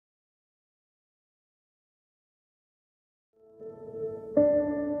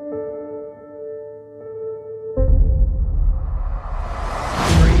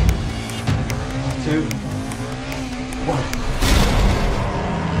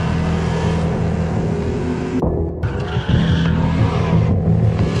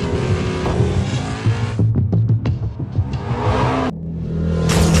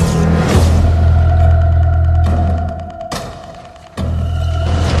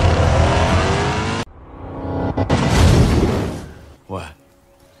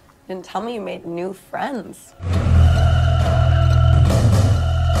didn't tell me you made new friends.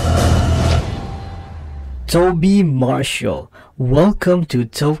 Toby Marshall, welcome to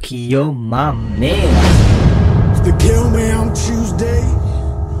Tokyo, my man. They kill me on Tuesday,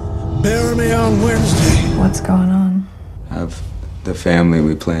 bury me on Wednesday. What's going on? Have the family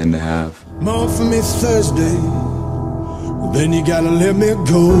we plan to have. More for me Thursday, then you gotta let me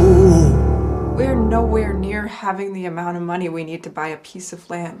go. We're nowhere near having the amount of money we need to buy a piece of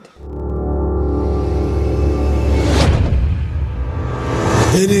land.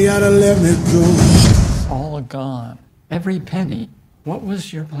 Then you gotta let me go. All gone. Every penny. What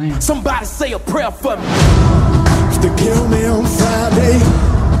was your plan? Somebody say a prayer for me. They kill me on Friday,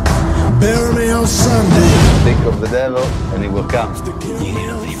 bury me on Sunday. Think of the devil and he will come. You need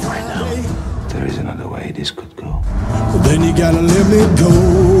to leave right now. There is another way this could go. Then you gotta let me go,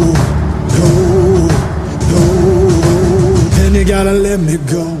 go, go. Then you gotta let me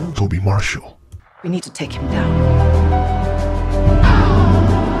go. Toby Marshall. We need to take him down.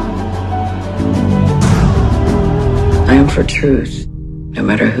 I am for truth, no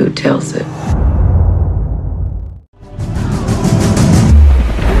matter who tells it.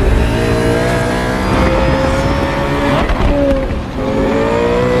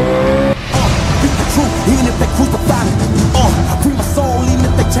 Even if they crucify me, free my soul, even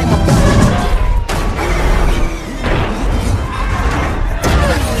if they take my body.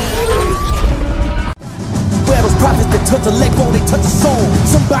 Where those prophets that touch a leg bone, they touch a soul.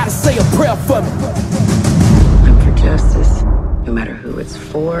 Somebody say a prayer for me. I'm for justice, no matter who it's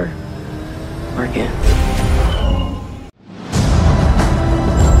for or against.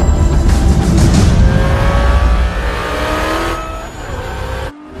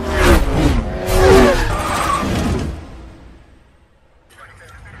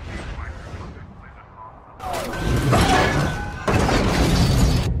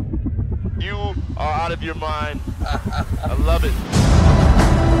 You are out of your mind. I love it.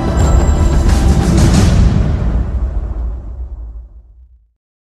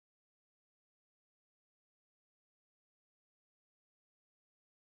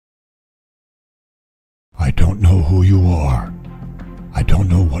 I don't know who you are. I don't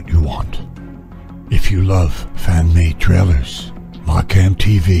know what you want. If you love fan-made trailers, Markham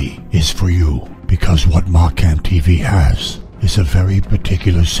TV is for you, because what Markham TV has is a very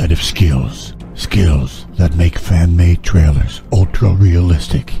particular set of skills. Skills that make fan-made trailers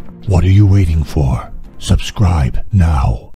ultra-realistic. What are you waiting for? Subscribe now.